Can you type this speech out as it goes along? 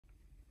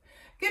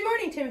Good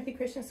morning, Timothy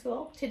Christian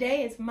School.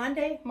 Today is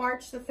Monday,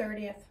 March the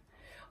 30th.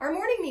 Our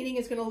morning meeting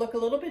is going to look a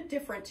little bit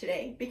different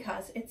today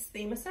because it's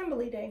Theme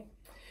Assembly Day.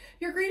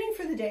 Your greeting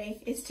for the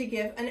day is to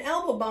give an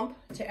elbow bump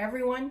to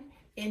everyone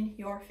in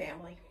your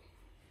family.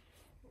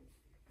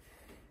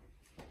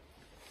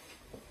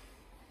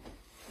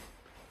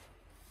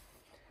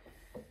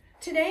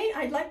 Today,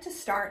 I'd like to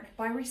start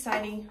by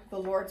reciting the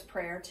Lord's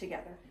Prayer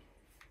together.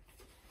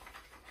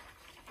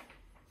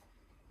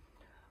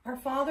 Our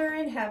Father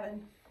in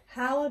heaven,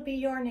 hallowed be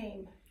your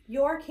name.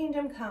 Your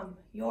kingdom come,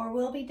 your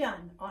will be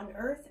done on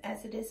earth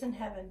as it is in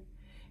heaven.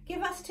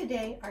 Give us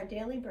today our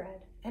daily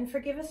bread, and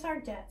forgive us our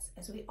debts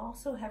as we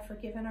also have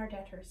forgiven our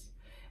debtors.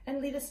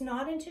 And lead us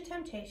not into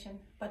temptation,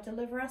 but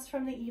deliver us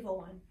from the evil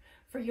one.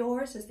 For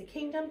yours is the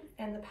kingdom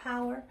and the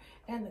power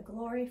and the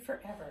glory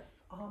forever.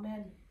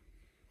 Amen.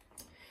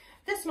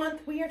 This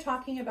month we are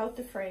talking about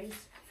the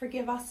phrase,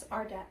 forgive us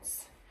our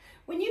debts.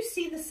 When you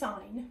see the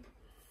sign,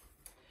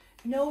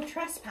 no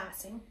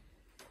trespassing,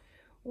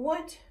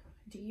 what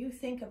do you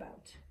think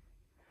about?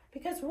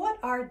 Because what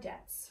are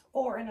debts,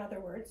 or in other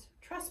words,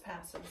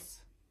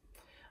 trespasses?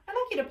 I'd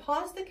like you to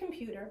pause the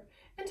computer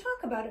and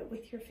talk about it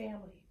with your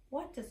family.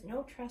 What does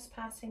no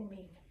trespassing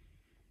mean?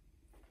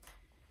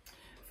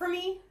 For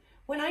me,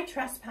 when I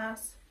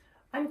trespass,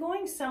 I'm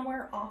going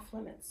somewhere off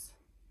limits,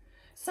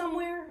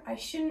 somewhere I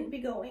shouldn't be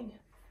going.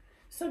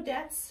 So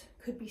debts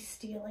could be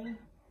stealing,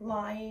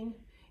 lying,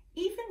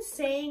 even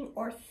saying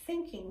or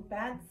thinking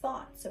bad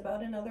thoughts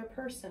about another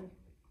person.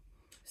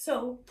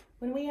 So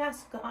when we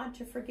ask God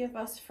to forgive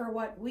us for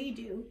what we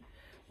do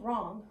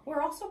wrong,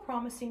 we're also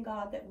promising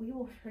God that we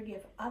will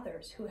forgive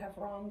others who have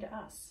wronged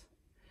us.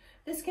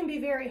 This can be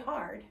very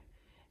hard,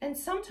 and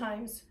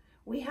sometimes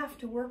we have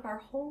to work our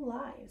whole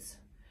lives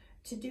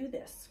to do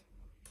this,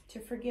 to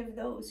forgive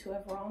those who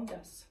have wronged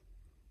us.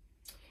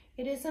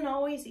 It isn't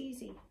always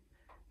easy,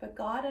 but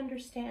God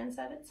understands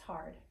that it's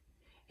hard,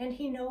 and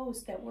He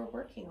knows that we're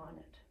working on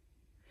it.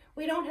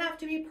 We don't have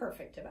to be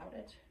perfect about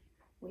it.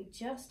 We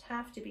just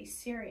have to be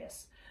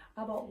serious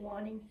about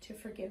wanting to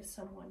forgive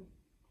someone.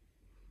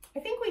 I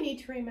think we need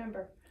to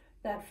remember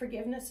that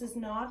forgiveness is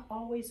not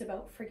always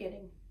about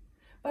forgetting,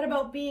 but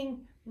about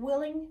being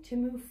willing to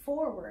move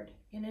forward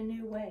in a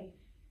new way.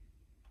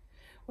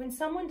 When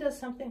someone does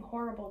something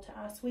horrible to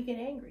us, we get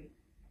angry.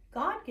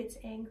 God gets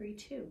angry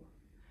too.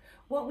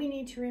 What we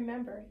need to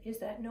remember is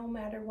that no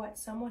matter what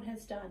someone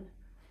has done,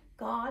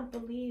 God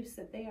believes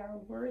that they are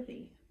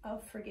worthy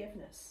of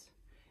forgiveness.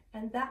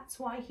 And that's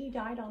why He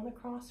died on the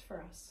cross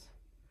for us.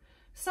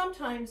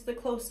 Sometimes the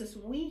closest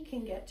we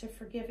can get to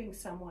forgiving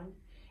someone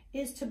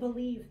is to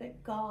believe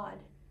that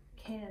God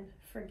can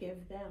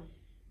forgive them.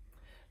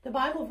 The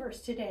Bible verse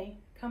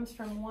today comes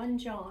from 1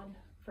 John,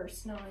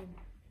 verse 9.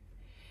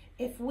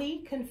 If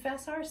we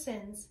confess our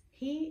sins,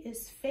 He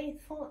is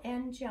faithful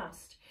and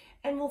just,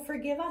 and will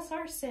forgive us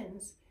our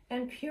sins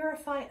and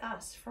purify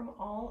us from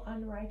all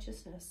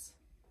unrighteousness.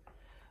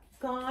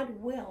 God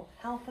will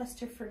help us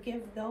to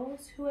forgive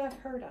those who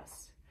have hurt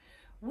us.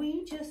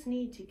 We just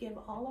need to give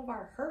all of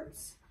our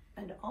hurts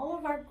and all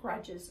of our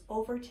grudges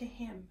over to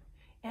Him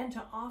and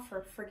to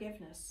offer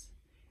forgiveness.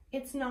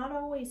 It's not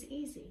always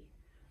easy,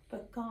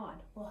 but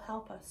God will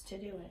help us to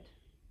do it.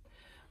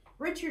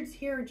 Richard's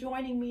here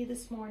joining me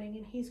this morning,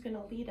 and he's going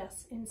to lead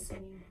us in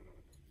singing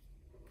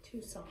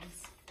 2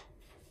 songs.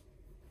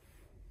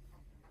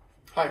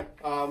 Hi.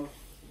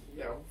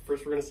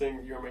 First we're going to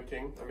sing You Are My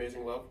King,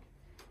 Amazing Love.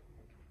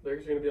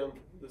 Lyrics are going to be on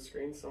the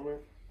screen somewhere.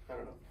 I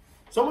don't know.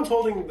 Someone's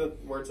holding the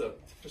words up.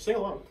 Just sing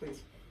along,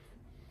 please.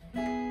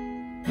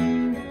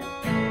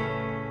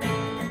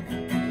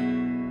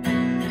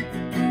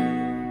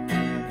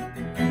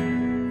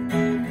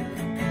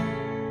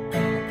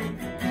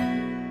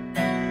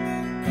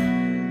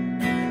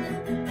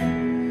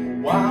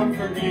 Well, I'm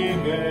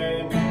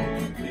forgiven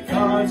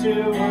because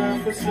you were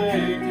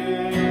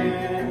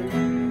forsaken.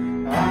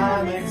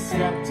 I'm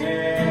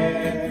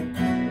accepted.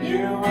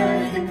 You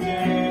were condemned.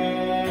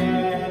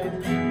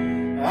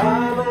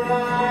 I'm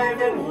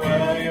alive and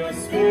well, your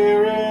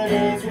spirit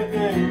is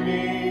within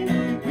me,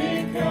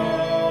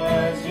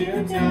 because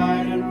you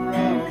died and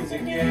rose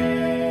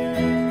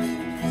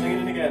again.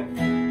 Sing it again.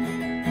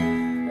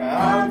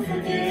 I'm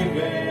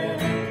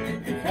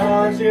forgiven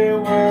because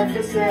you were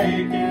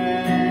forsaken.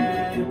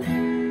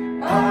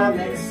 I'm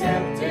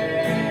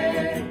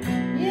accepted.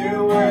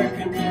 You were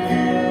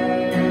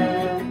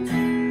condemned.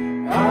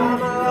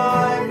 I'm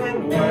alive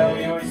and well,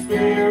 your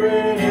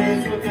spirit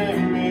is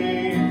within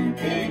me,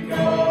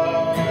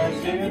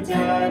 because you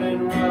died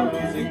and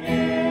rose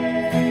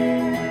again.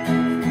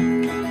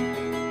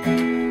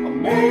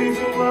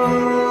 Amazing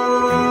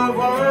love,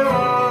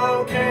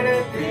 how can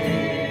it be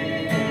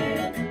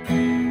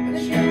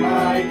that you,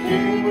 my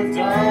King, would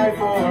die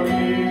for me?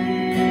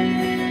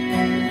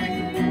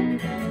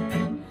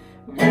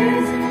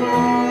 Amazing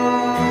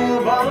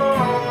love, I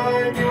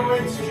know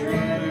it's true.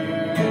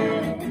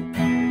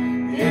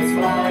 It's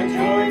my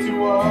joy to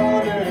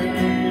honor you.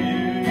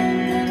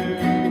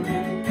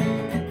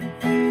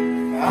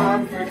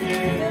 I'm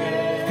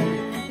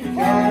forgiven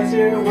because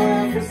you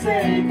were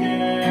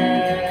forsaken.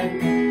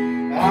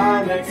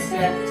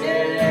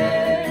 accepted,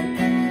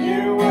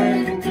 you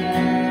were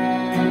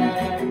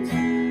condemned.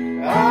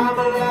 I'm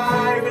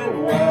alive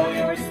and well,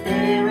 your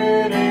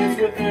spirit is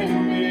within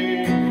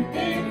me,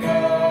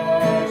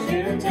 because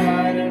you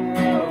died and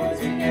rose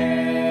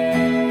again.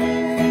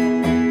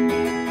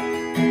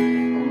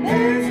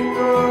 Amazing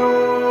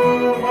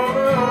love,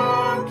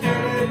 how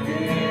can it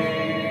be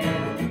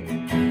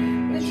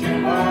that you,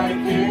 my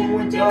King,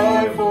 would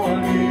die for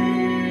me?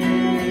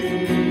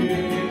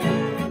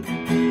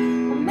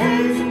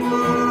 Amazing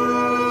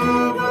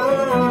love,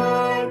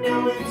 I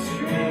know it's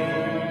true.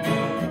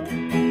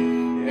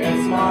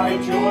 It's my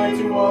joy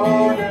to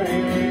honor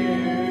you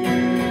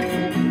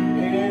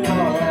in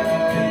all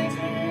I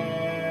do.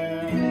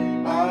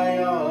 I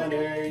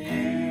honor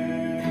you.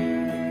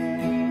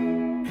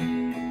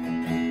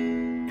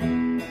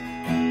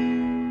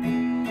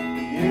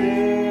 You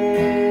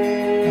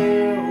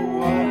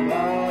are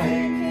my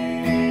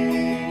King.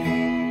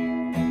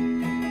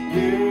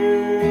 You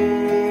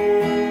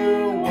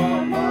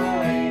are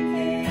my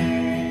King.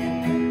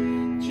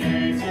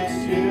 Jesus,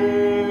 you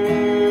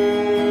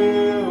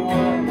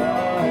are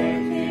my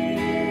King.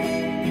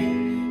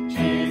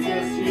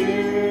 Jesus, you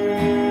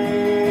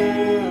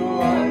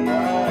are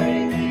my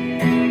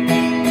King.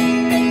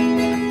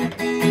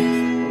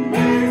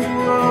 Amazing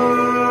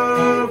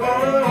love,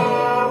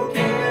 how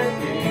can it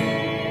be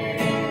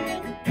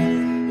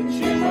that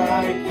you,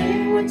 my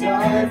King, would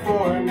die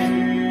for me?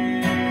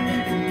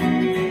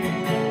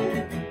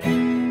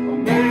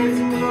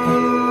 Amazing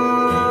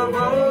love, I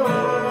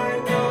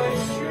know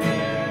it's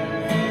true.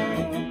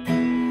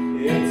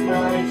 It's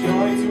my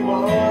joy to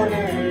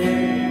honor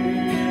you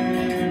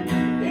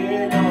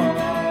in all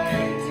I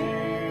do.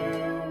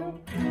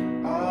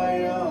 I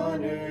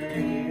honor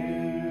you.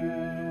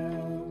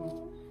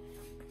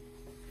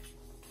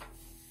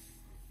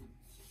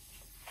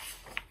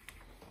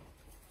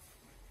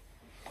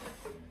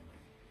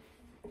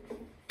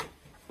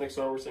 Next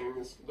song we're singing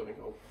is Living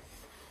Hope.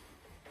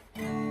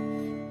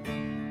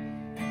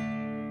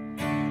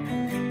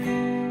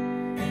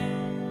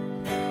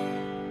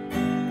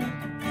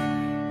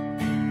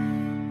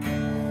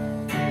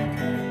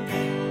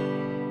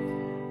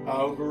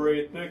 How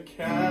great the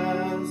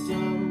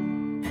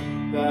chasm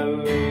that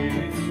lay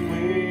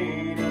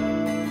between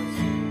us,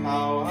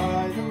 how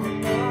high the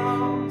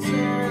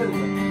mountain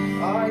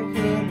I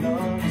could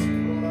not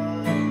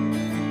climb.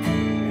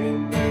 In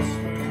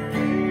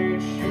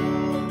desperation,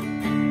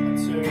 I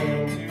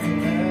turned to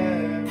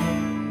heaven,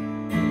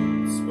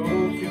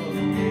 spoke your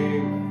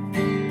name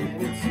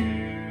into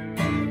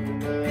the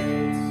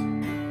night.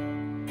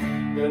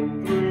 Then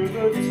through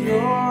the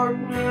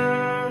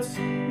darkness,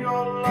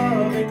 your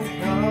loving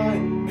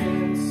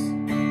kindness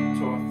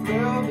tore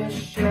through the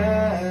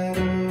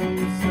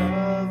shadows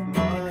of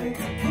my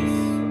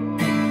soul.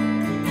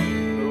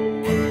 The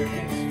work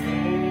is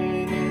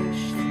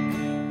finished,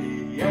 the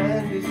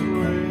end is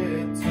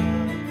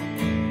written.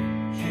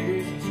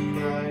 Jesus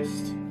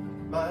Christ,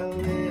 my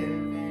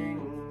living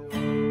hope.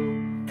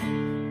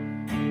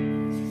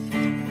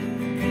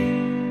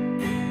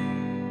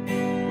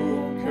 Who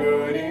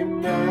could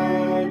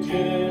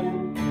imagine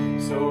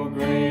so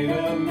great a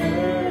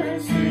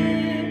mercy?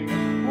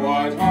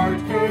 What heart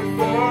could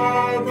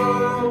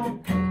fathom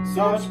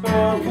such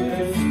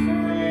boundless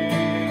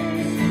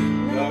grace?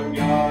 The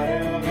God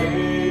of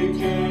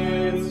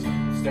ages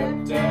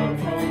stepped down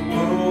from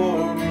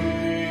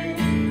glory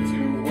to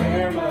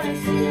wear my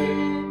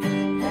sin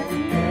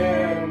and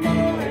bear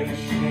my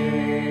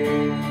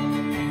shame.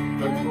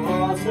 The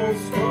cross has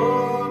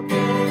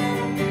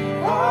spoken,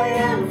 I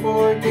am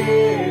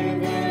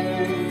forgiven.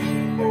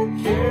 The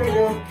King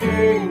of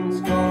Kings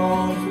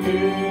calls me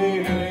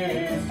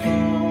his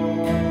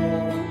own.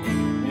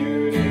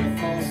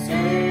 Beautiful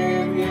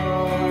Savior,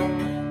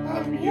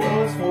 I'm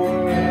yours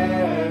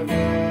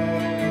forever.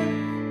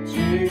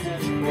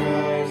 Jesus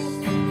Christ,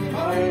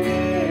 my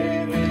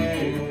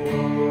living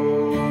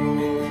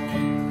hope.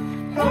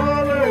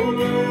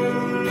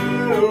 Hallelujah,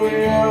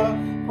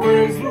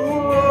 praise the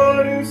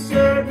Lord who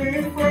set me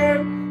free.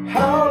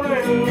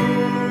 Hallelujah,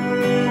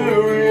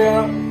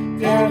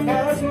 death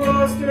has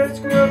lost its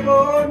grip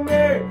on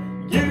me.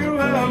 You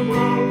have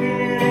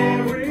broken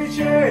every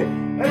chain,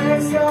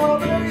 and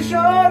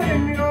salvation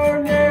in your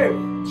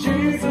name.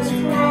 Jesus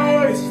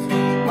Christ,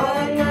 my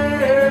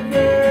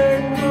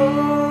living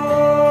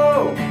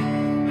hope.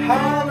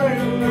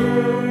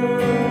 Hallelujah,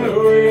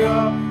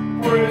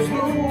 praise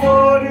the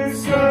Lord who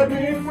set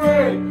me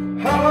free.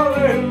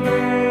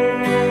 Hallelujah,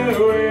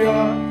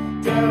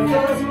 death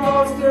has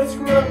lost its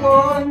grip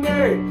on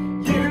me.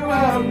 You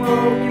have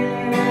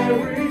broken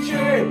every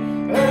chain,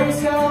 and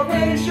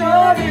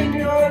salvation in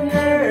your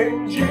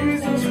name.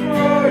 Jesus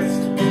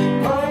Christ,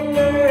 my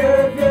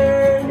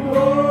living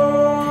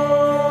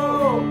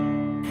hope.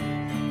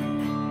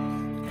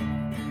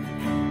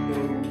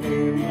 Then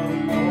came the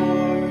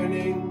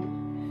morning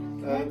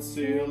that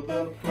sealed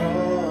the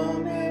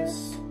promise.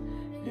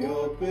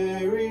 Your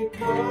buried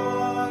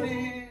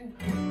body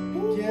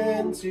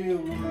began to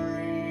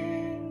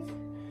breathe.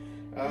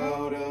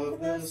 Out of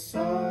the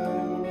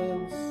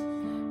silence,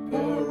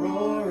 the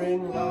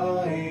roaring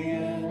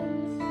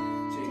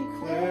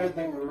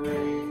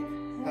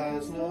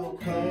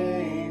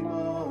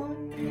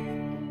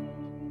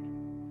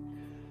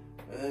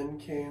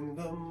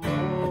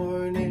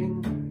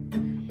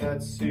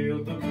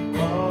with the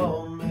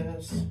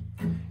promise.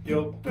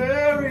 Your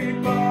very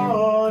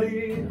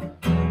body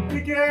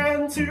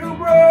began to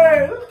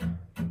breathe.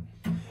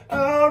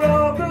 Out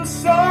of the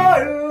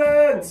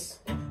silence,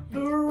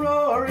 the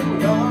roaring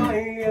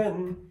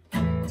lion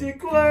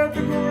declared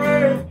the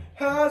grave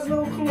has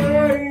no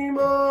claim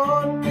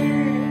on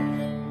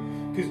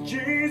me. 'Cause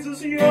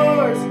Jesus,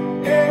 yours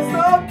is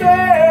the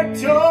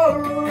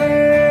victory.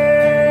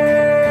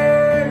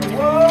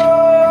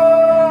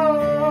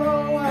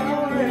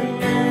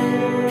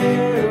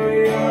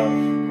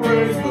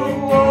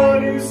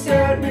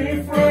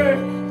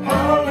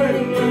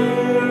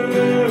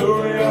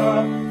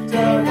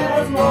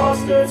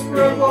 Its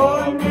grip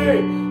on me.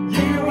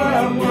 You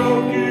have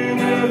broken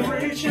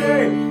every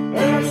chain.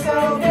 There's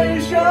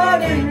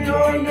salvation in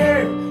your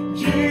name,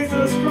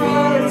 Jesus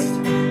Christ,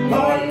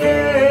 my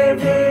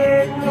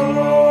living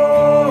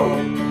hope.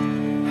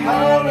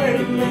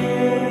 Hallelujah.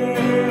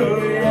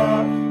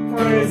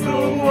 Praise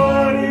the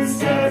one who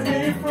set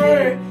me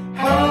free.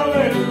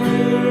 Hallelujah.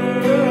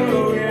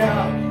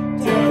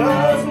 Death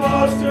has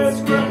lost its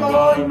grip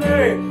on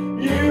me.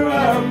 You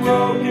have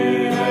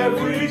broken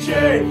every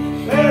chain.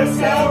 There's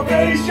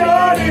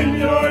salvation in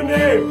your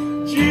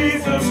name,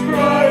 Jesus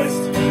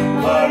Christ,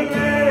 my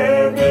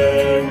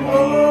living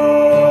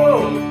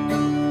hope.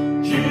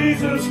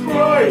 Jesus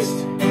Christ,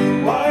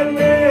 my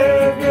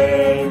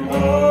living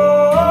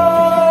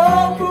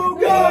hope. Oh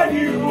God,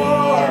 you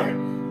are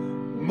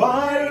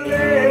my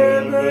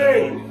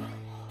living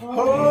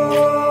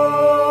hope.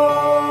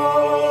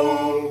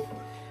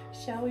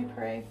 Shall we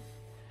pray?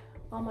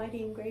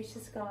 Almighty and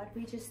gracious God,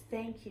 we just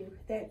thank you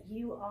that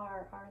you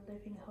are our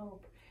living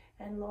hope.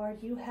 And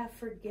Lord, you have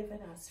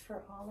forgiven us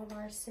for all of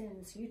our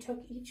sins. You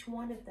took each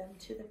one of them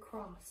to the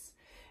cross.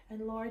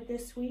 And Lord,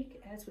 this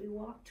week, as we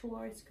walk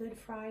towards Good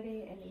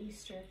Friday and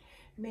Easter,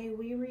 may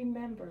we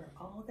remember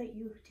all that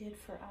you did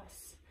for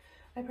us.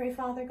 I pray,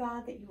 Father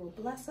God, that you will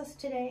bless us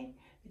today,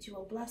 that you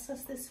will bless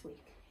us this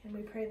week. And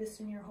we pray this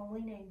in your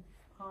holy name.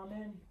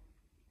 Amen.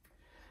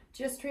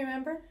 Just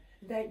remember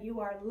that you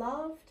are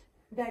loved,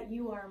 that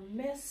you are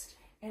missed,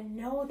 and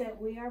know that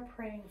we are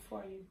praying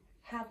for you.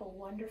 Have a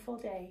wonderful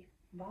day.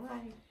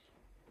 Bye.